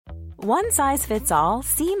One size fits all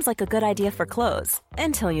seems like a good idea for clothes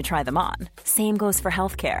until you try them on. Same goes for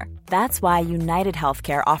healthcare. That's why United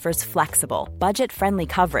Healthcare offers flexible, budget-friendly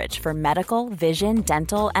coverage for medical, vision,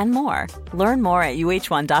 dental, and more. Learn more at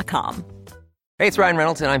uh1.com. Hey, it's Ryan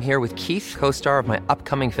Reynolds, and I'm here with Keith, co-star of my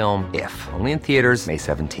upcoming film, If, only in theaters May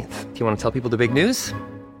 17th. Do you want to tell people the big news?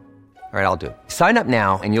 All right, I'll do it. Sign up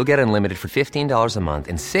now and you'll get unlimited for $15 a month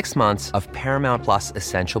and 6 months of Paramount Plus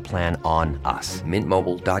Essential Plan on us.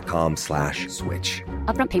 MintMobile.com/switch.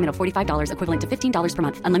 Upfront payment of $45 equivalent to $15 per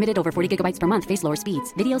month. Unlimited over 40 gigabytes per month. Face lower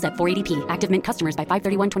speeds. Videos at 480p. Active Mint customers by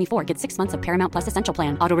 531.24 get 6 months of Paramount Plus Essential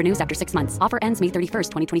Plan. Auto renews after 6 months. Offer ends May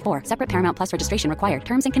 31st, 2024. Separate Paramount Plus registration required.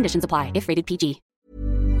 Terms and conditions apply if rated PG.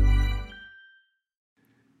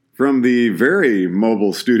 From the very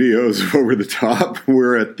mobile studios of Over the Top,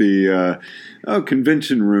 we're at the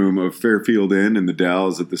convention room of Fairfield Inn in the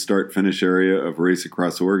Dalles at the start-finish area of Race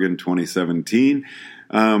Across Oregon 2017.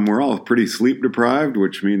 We're all pretty sleep-deprived,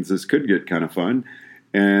 which means this could get kind of fun.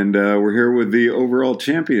 And we're here with the overall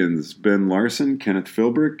champions, Ben Larson, Kenneth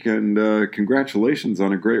Philbrick, and congratulations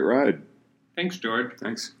on a great ride. Thanks, George.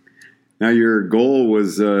 Thanks. Now, your goal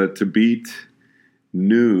was to beat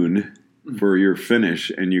noon for your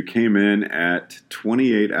finish, and you came in at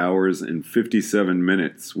 28 hours and 57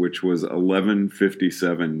 minutes, which was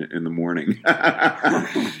 11:57 in the morning.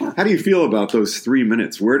 How do you feel about those 3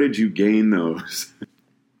 minutes? Where did you gain those?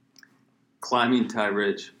 Climbing Tie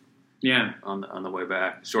Ridge. Yeah. On the way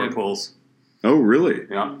back. Short pulls. Oh, really?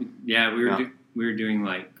 Yeah. Yeah, we were doing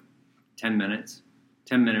like 10 minutes.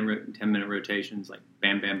 10-minute rotations, like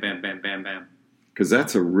bam, bam, bam, bam, bam, bam. Because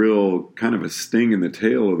that's a real kind of a sting in the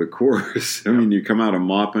tail of the course. I mean, you come out of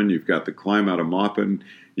Maupin, you've got the climb out of Maupin,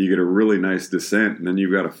 you get a really nice descent, and then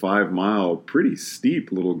you've got a 5-mile, pretty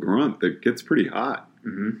steep little grunt that gets pretty hot.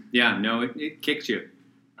 Mm-hmm. Yeah, no, it kicks you.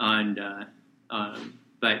 And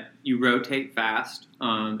but you rotate fast,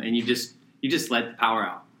 and you just let the power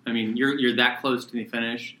out. I mean, you're that close to the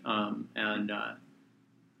finish, and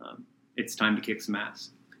it's time to kick some ass.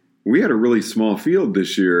 We had a really small field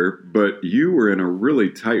this year, but you were in a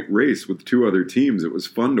really tight race with 2 other teams. It was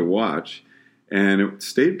fun to watch, and it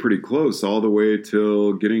stayed pretty close all the way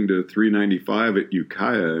till getting to 395 at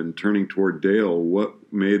Ukiah and turning toward Dale.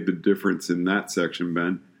 What made the difference in that section,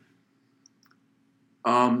 Ben?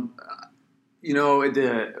 What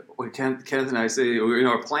Kenneth and I say,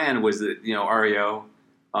 our plan was that, REO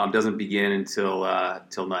doesn't begin until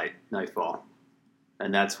nightfall.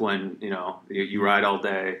 And that's when, you ride all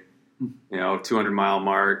day, 200-mile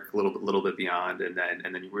mark, a little bit beyond, and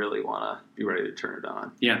then you really want to be ready to turn it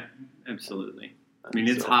on. Yeah, absolutely. I mean,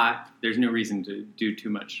 it's hot. There's no reason to do too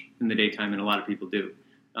much in the daytime, and a lot of people do.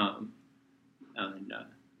 And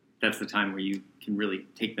that's the time where you can really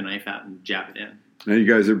take the knife out and jab it in. Now, you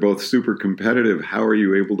guys are both super competitive. How are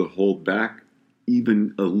you able to hold back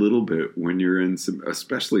even a little bit when you're in some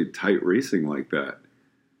especially tight racing like that?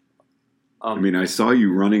 I mean, I saw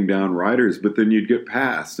you running down riders, but then you'd get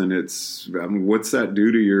past, and what's that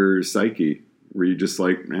do to your psyche? Were you just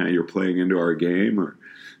like, you're playing into our game, or?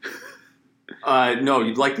 No,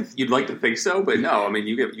 you'd like to think so, but no. I mean,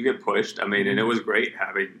 you get pushed. I mean, and it was great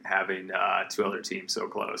having 2 other teams so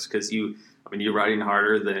close, because you're riding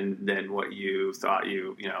harder than what you thought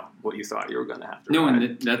you were going to have to. No, ride.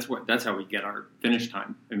 and that's how we get our finish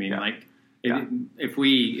time. I mean, if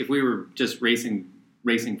we were just racing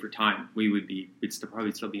for time, we'd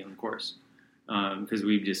probably still be on the course, because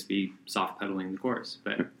we'd just be soft pedaling the course.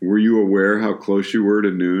 But were you aware how close you were to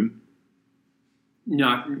noon?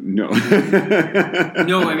 No. No.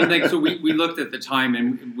 No, I mean, so we looked at the time,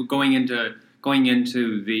 and going into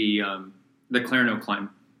the Clarno climb,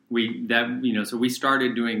 so we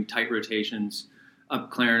started doing tight rotations up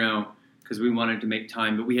Clarno because we wanted to make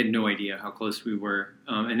time, but we had no idea how close we were.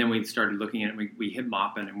 And then we started looking at it, we hit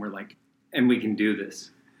Maupin, and we're like, and we can do this.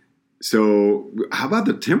 So how about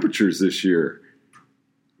the temperatures this year?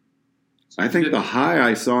 I think the high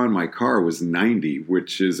I saw in my car was 90,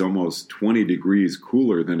 which is almost 20 degrees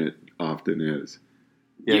cooler than it often is.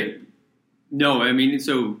 Yeah. No, I mean,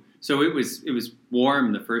 so it was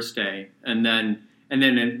warm the first day, and then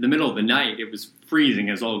in the middle of the night it was freezing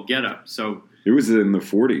as all get up. So it was in the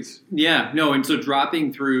 40s. Yeah, no, and so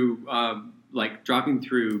dropping through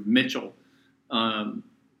Mitchell,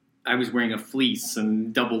 I was wearing a fleece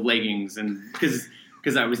and double leggings, and because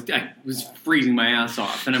I was freezing my ass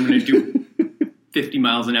off, and I'm going to do 50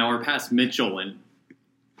 miles an hour past Mitchell. And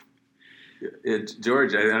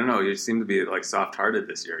George, I don't know, you seem to be like soft-hearted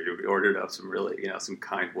this year. You ordered up some really, some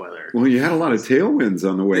kind weather. Well, you had a lot of tailwinds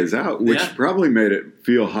on the ways out, which probably made it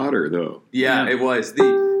feel hotter, though. Yeah, it was.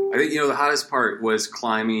 I think the hottest part was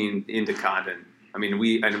climbing into Condon. I mean,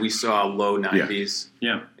 we saw low 90s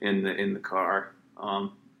Yeah. in the car,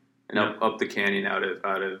 and up the canyon out of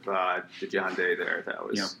the John Day there. That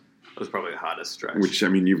was probably the hottest stretch. Which, I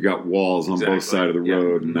mean, you've got walls on both sides of the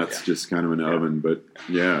road, and that's Yeah. just kind of an oven. But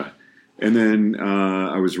yeah. And then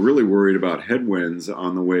I was really worried about headwinds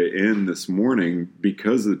on the way in this morning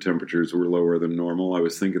because the temperatures were lower than normal. I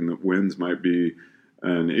was thinking that winds might be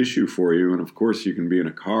an issue for you. And of course, you can be in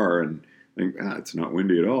a car and think, it's not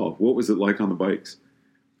windy at all. What was it like on the bikes?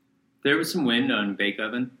 There was some wind on Bake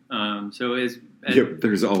Oven. So Yep,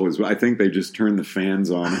 there's always. I think they just turned the fans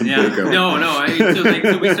on. Yeah, so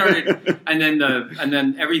we started, and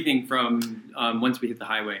then everything from once we hit the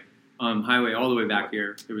highway all the way back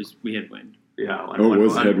here, we had wind. Yeah, it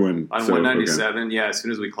was headwind on 197. Okay. Yeah, as soon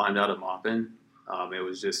as we climbed out of Maupin, it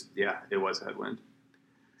was just it was headwind.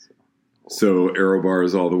 So aero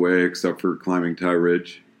bars all the way, except for climbing Tie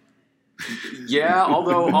Ridge. Yeah,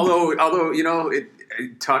 although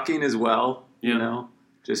tucking as well. You know.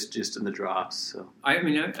 Just in the drops. So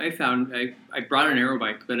I found I brought an aero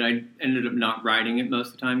bike, but I ended up not riding it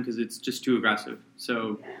most of the time because it's just too aggressive.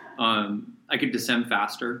 So I could descend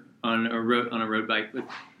faster on a road bike with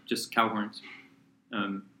just cow horns,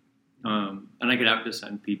 and I could out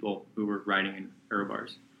descend people who were riding in aero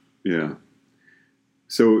bars. Yeah.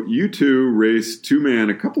 So you two raced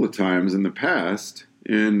two-man a couple of times in the past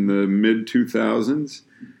in the mid 2000s.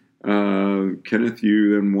 Kenneth,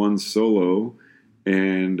 you then won solo.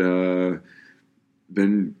 And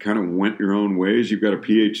then kind of went your own ways. You've got a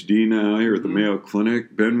PhD now here at the Mayo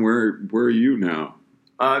Clinic. Ben, where are you now?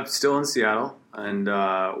 Still in Seattle and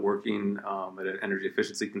working at an energy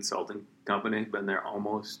efficiency consulting company. Been there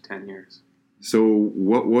almost 10 years. So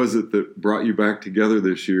what was it that brought you back together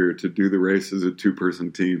this year to do the race as a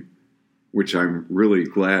two-person team? Which I'm really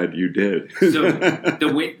glad you did.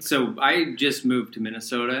 So I just moved to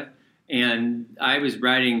Minnesota, and I was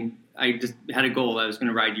riding... I just had a goal I was going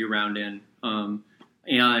to ride year-round in. And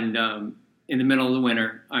in the middle of the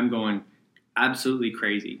winter, I'm going absolutely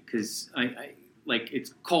crazy because I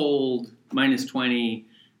it's cold, minus 20.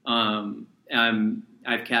 I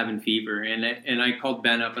have cabin fever, and I called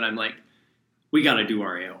Ben up, and I'm like, we got to do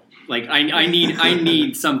RAO. Like I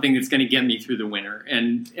need something that's going to get me through the winter.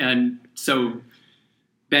 And so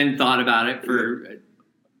Ben thought about it for.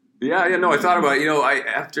 I thought about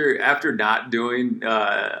it. After not doing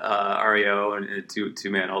RAO and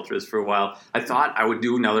two-man ultras for a while, I thought I would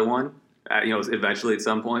do another one. Eventually at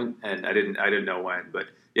some point, and I didn't know when. But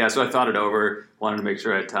so I thought it over. Wanted to make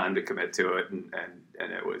sure I had time to commit to it, and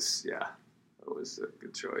it was a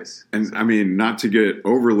good choice. And I mean, not to get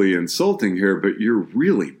overly insulting here, but you're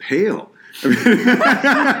really pale.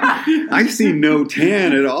 I see no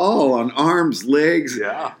tan at all on arms, legs.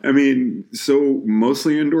 Yeah. I mean, so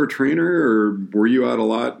mostly indoor trainer, or were you out a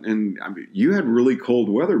lot? And I mean, you had really cold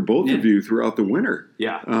weather, both of you, throughout the winter.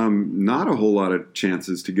 Yeah. Not a whole lot of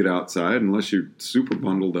chances to get outside unless you're super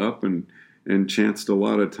bundled up and chanced a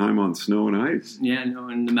lot of time on snow and ice. Yeah, no,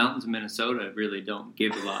 and the mountains of Minnesota really don't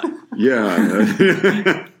give a lot.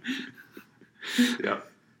 Yeah.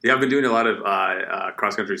 Yeah, I've been doing a lot of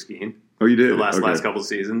cross-country skiing. Oh, you did? The last couple of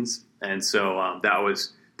seasons. And so that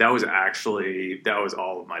was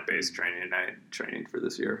all of my base training, and I had training for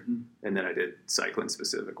this year. Mm-hmm. And then I did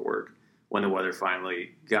cycling-specific work when the weather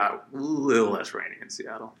finally got a little less rainy in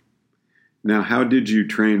Seattle. Now, how did you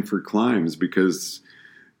train for climbs? Because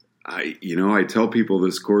I tell people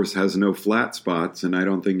this course has no flat spots, and I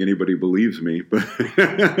don't think anybody believes me, but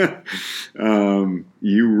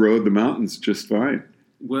you rode the mountains just fine.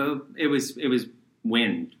 Well, it was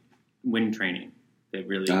wind training that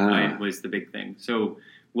really was the big thing. So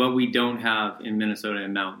what we don't have in Minnesota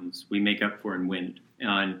in mountains, we make up for in wind.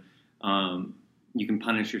 And you can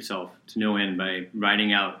punish yourself to no end by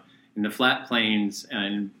riding out in the flat plains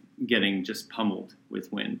and getting just pummeled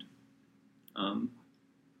with wind.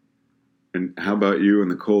 And how about you in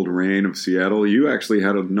the cold rain of Seattle? You actually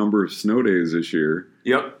had a number of snow days this year.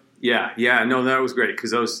 Yep. Yeah. No, that was great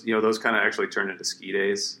because those kind of actually turned into ski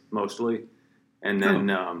days mostly, and then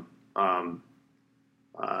I've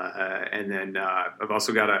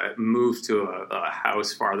also got to move to a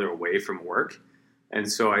house farther away from work, and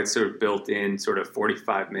so I sort of built in sort of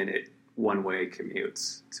 45-minute one-way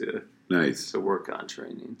commutes to work on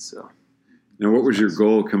training. So now, what was your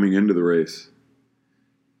goal coming into the race?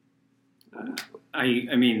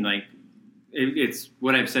 I mean, like, it's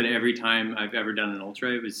what I've said every time I've ever done an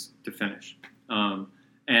ultra. It was to finish, but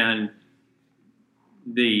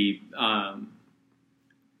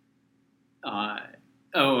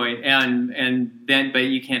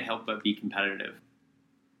you can't help but be competitive.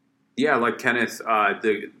 Yeah, like Kenneth,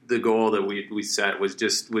 the goal that we set was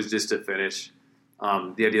just to finish.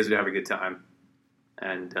 The idea is to have a good time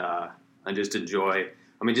and just enjoy.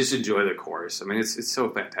 I mean, just enjoy the course. I mean, it's so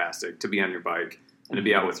fantastic to be on your bike and to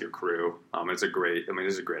be out with your crew. It's a great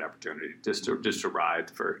opportunity just to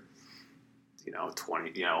ride for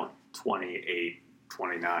 28,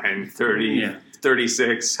 29, 30,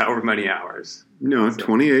 36, however many hours. No,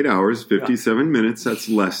 28 hours, 57 minutes. That's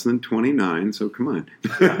less than 29, so come on.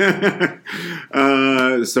 Yeah.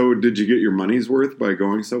 So did you get your money's worth by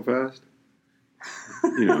going so fast?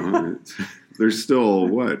 There's still,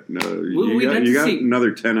 what? You got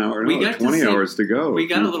another 10 hours, 20 hours to go. We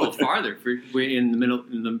got a little farther in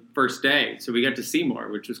the first day, so we got to see more,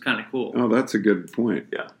 which was kind of cool. Oh, that's a good point.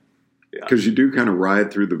 Yeah. Because you do kind of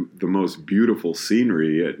ride through the most beautiful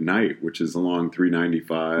scenery at night, which is along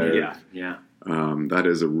 395. Yeah. That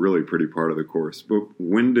is a really pretty part of the course. But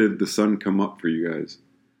when did the sun come up for you guys?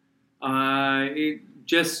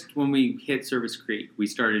 Just when we hit Service Creek, it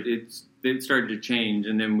started to change,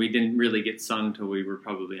 and then we didn't really get sun until we were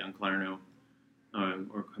probably on Clarno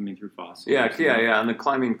or coming through Fossil. Yeah. And the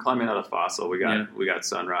climbing out of Fossil, we got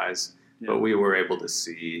sunrise, but we were able to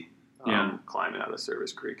see climbing out of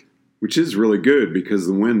Service Creek. Which is really good because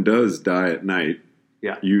the wind does die at night,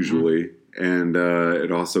 usually, and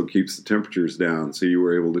it also keeps the temperatures down. So you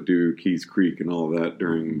were able to do Keys Creek and all of that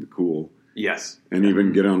during the cool. Yes. And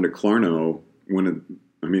even get onto Clarno when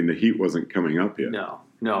the heat wasn't coming up yet. No,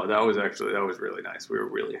 that was really nice. We were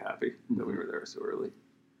really happy that we were there so early.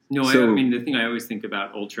 No, the thing I always think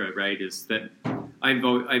about ultra, right, is that I've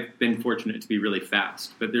been fortunate to be really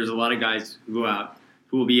fast, but there's a lot of guys who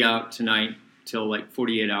will be out tonight till like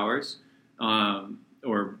 48 hours,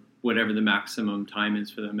 or whatever the maximum time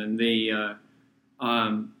is for them, and they,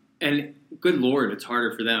 and good Lord, it's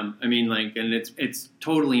harder for them. I mean, and it's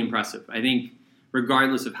totally impressive. I think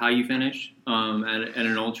regardless of how you finish at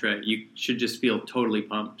an ultra, you should just feel totally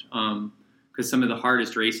pumped, because some of the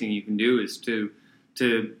hardest racing you can do is to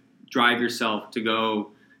drive yourself to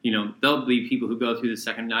go. There'll be people who go through the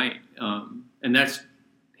second night, and that's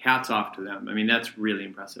hats off to them. I mean, that's really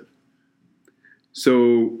impressive.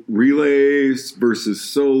 So relays versus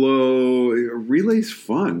solo, relay's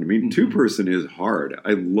fun. I mean, two-person is hard.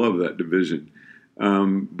 I love that division,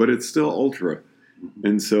 but it's still ultra.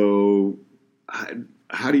 And so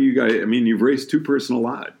how do you guys, you've raced two-person a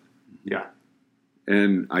lot. Yeah.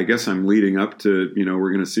 And I guess I'm leading up to,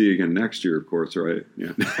 we're going to see you again next year, of course, right?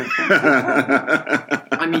 Yeah.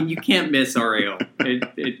 You can't miss RAO.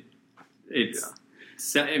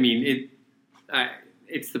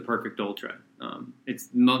 It's the perfect ultra. It's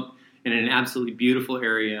in an absolutely beautiful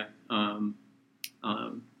area, and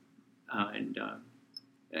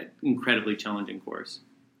incredibly challenging course.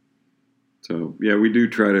 So, yeah, we do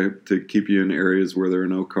try to keep you in areas where there are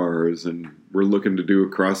no cars, and we're looking to do a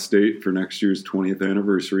cross-state for next year's 20th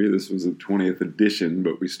anniversary. This was the 20th edition,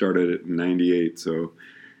 but we started it in 98, so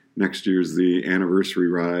next year's the anniversary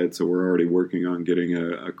ride, so we're already working on getting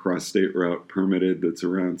a cross-state route permitted that's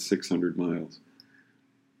around 600 miles.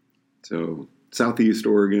 So, Southeast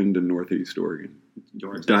Oregon to Northeast Oregon.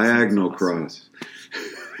 Diagonal cross.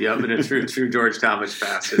 Yep, and a true George Thomas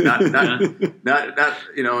facet. Not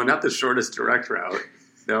the shortest direct route.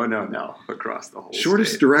 No, across the whole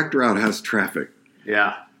shortest state. Direct route has traffic.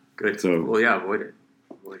 Yeah, good. So, avoid it.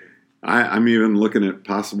 I'm even looking at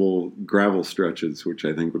possible gravel stretches, which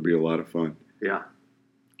I think would be a lot of fun. Yeah.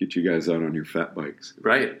 Get you guys out on your fat bikes.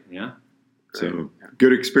 Right. Yeah. So,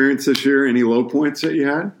 good experience this year. Any low points that you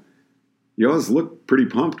had? You always looked pretty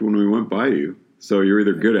pumped when we went by you. So you're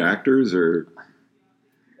either good actors or...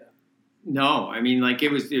 No,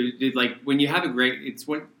 it was like when you have it's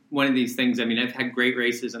one of these things. I've had great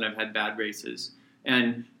races and I've had bad races.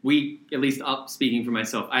 And at least speaking for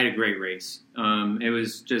myself, I had a great race. It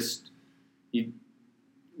was just, you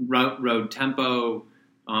rode tempo.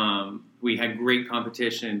 We had great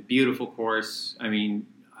competition, beautiful course. You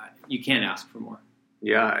can't ask for more.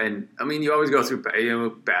 Yeah, and you always go through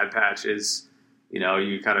bad patches.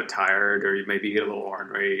 You kind of tired, or you maybe get a little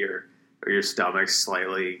ornery, or your stomach's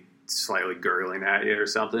slightly gurgling at you or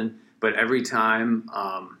something. But every time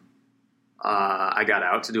I got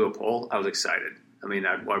out to do a pull, I was excited. I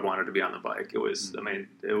wanted to be on the bike. It was,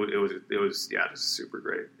 it was just a super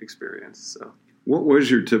great experience. So, what was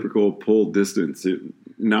your typical pull distance?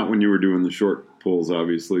 Not when you were doing the short pulls,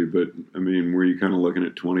 obviously, but were you kind of looking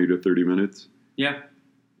at 20 to 30 minutes? Yeah.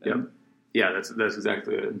 Yep. Yeah, that's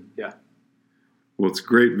exactly it. Yeah. Well, it's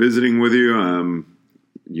great visiting with you.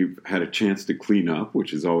 You've had a chance to clean up,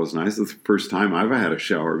 which is always nice. That's the first time I've had a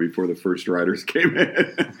shower before the first riders came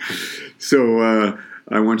in. So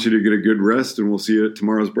I want you to get a good rest, and we'll see you at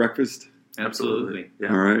tomorrow's breakfast. Absolutely. Yeah.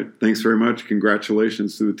 All right. Thanks very much.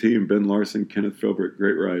 Congratulations to the team. Ben Larson, Kenneth Filbert.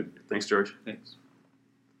 Great ride. Thanks, George. Thanks.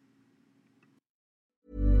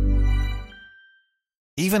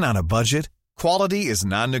 Even on a budget, quality is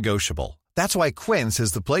non-negotiable. That's why Quince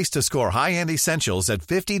is the place to score high-end essentials at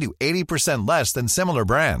 50 to 80% less than similar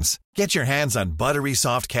brands. Get your hands on buttery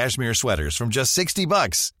soft cashmere sweaters from just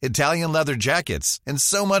 $60, Italian leather jackets, and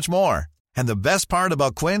so much more. And the best part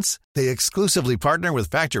about Quince, they exclusively partner with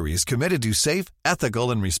factories committed to safe, ethical,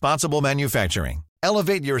 and responsible manufacturing.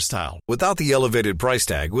 Elevate your style without the elevated price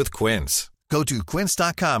tag with Quince. Go to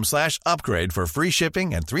quince.com/upgrade for free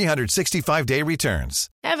shipping and 365-day returns.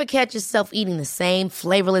 Ever catch yourself eating the same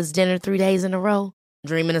flavorless dinner 3 days in a row?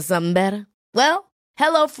 Dreaming of something better? Well,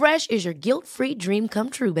 HelloFresh is your guilt-free dream come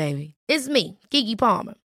true, baby. It's me, Keke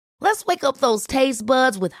Palmer. Let's wake up those taste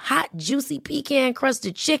buds with hot, juicy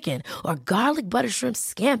pecan-crusted chicken or garlic butter shrimp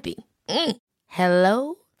scampi.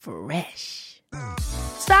 Hello Fresh.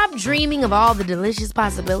 Stop dreaming of all the delicious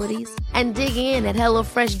possibilities and dig in at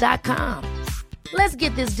HelloFresh.com. Let's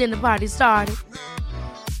get this dinner party started.